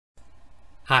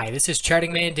Hi, this is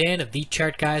Charting Man Dan of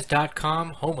TheChartGuys.com,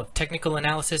 home of technical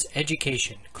analysis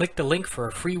education. Click the link for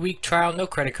a free week trial, no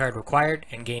credit card required,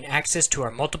 and gain access to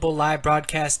our multiple live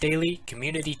broadcasts daily,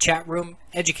 community chat room,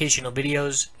 educational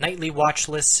videos, nightly watch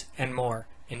lists, and more.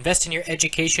 Invest in your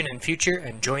education and future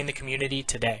and join the community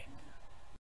today.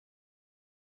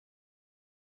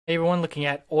 Hey everyone, looking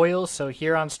at oil. So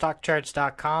here on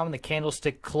Stockcharts.com, the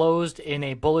candlestick closed in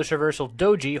a bullish reversal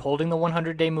doji, holding the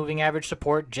 100-day moving average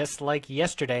support just like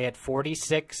yesterday at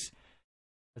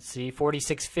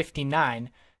 46.59.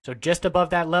 So just above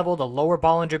that level, the lower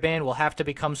Bollinger Band will have to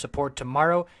become support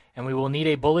tomorrow, and we will need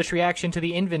a bullish reaction to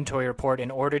the inventory report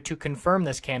in order to confirm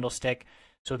this candlestick.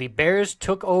 So the bears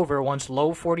took over once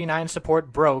low 49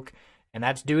 support broke, and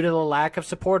that's due to the lack of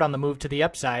support on the move to the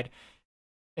upside.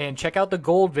 And check out the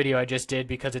gold video I just did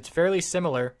because it's fairly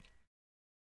similar,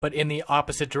 but in the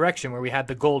opposite direction where we had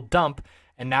the gold dump,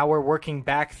 and now we're working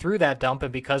back through that dump,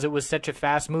 and because it was such a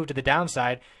fast move to the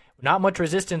downside, not much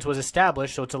resistance was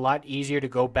established, so it's a lot easier to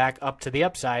go back up to the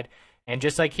upside. And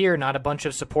just like here, not a bunch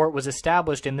of support was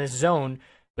established in this zone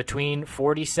between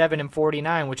 47 and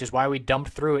 49, which is why we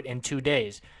dumped through it in 2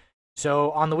 days.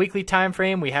 So on the weekly time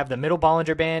frame, we have the middle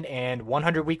Bollinger Band and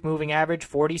 100-week moving average,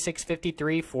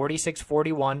 46.53,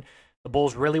 46.41. The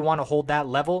bulls really want to hold that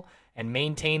level and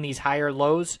maintain these higher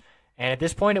lows. And at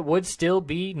this point, it would still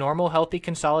be normal, healthy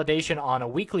consolidation on a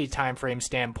weekly time frame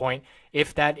standpoint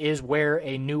if that is where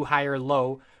a new higher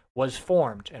low was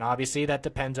formed. And obviously, that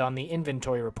depends on the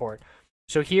inventory report.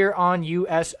 So here on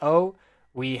USO,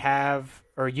 we have,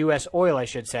 or US oil, I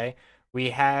should say,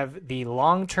 we have the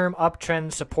long-term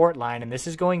uptrend support line, and this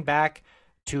is going back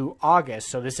to August.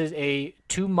 So this is a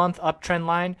 2-month uptrend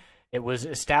line. It was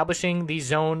establishing the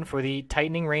zone for the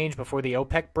tightening range before the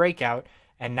OPEC breakout,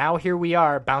 and now here we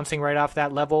are bouncing right off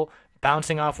that level,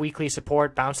 bouncing off weekly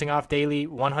support, bouncing off daily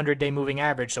 100-day moving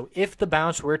average. So if the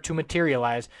bounce were to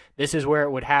materialize, this is where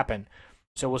it would happen.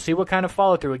 So we'll see what kind of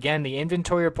follow-through. Again, the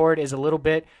inventory report is a little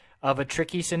bit of a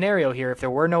tricky scenario here. If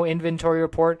there were no inventory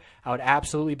report, I would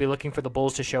absolutely be looking for the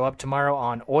bulls to show up tomorrow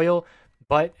on oil,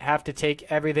 but have to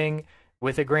take everything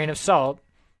with a grain of salt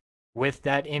with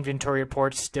that inventory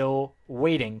report still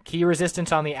waiting. Key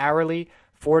resistance on the hourly,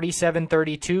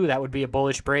 47.32, that would be a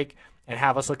bullish break, and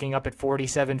have us looking up at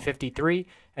 47.53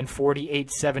 and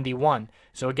 48.71.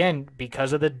 So again,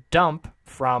 because of the dump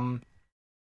from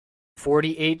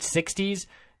 48.60s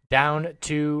down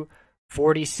to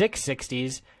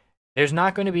 46.60s, there's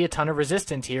not going to be a ton of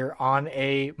resistance here on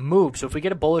a move. So if we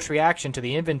get a bullish reaction to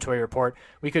the inventory report,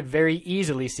 we could very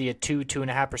easily see a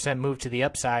 2.5% move to the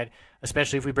upside,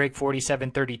 especially if we break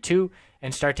 47.32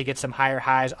 and start to get some higher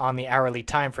highs on the hourly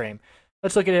time frame.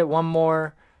 Let's look at it one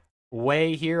more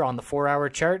way here on the 4-hour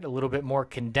chart, a little bit more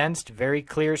condensed, very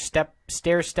clear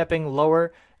stair-stepping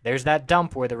lower. There's that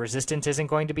dump where the resistance isn't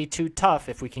going to be too tough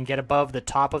if we can get above the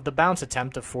top of the bounce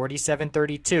attempt of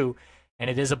 47.32. And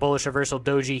it is a bullish reversal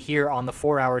doji here on the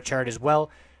 4-hour chart as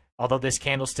well. Although this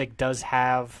candlestick does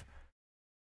have,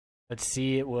 let's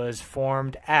see, it was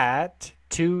formed at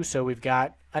 2, so we've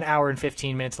got an hour and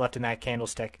 15 minutes left in that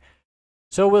candlestick.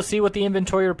 So we'll see what the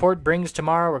inventory report brings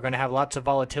tomorrow. We're going to have lots of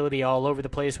volatility all over the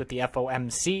place with the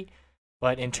FOMC.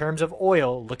 But in terms of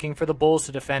oil, looking for the bulls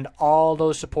to defend all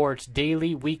those supports,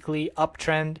 daily, weekly,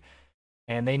 uptrend,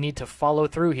 and they need to follow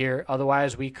through here.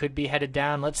 Otherwise, we could be headed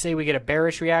down. Let's say we get a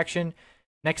bearish reaction.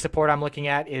 Next support I'm looking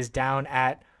at is down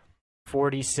at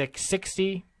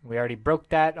 46.60. We already broke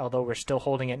that, although we're still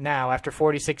holding it now. After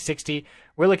 46.60,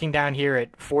 we're looking down here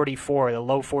at 44, the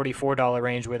low $44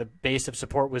 range where the base of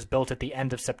support was built at the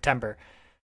end of September.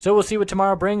 So we'll see what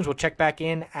tomorrow brings. We'll check back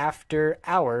in after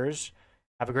hours.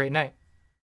 Have a great night.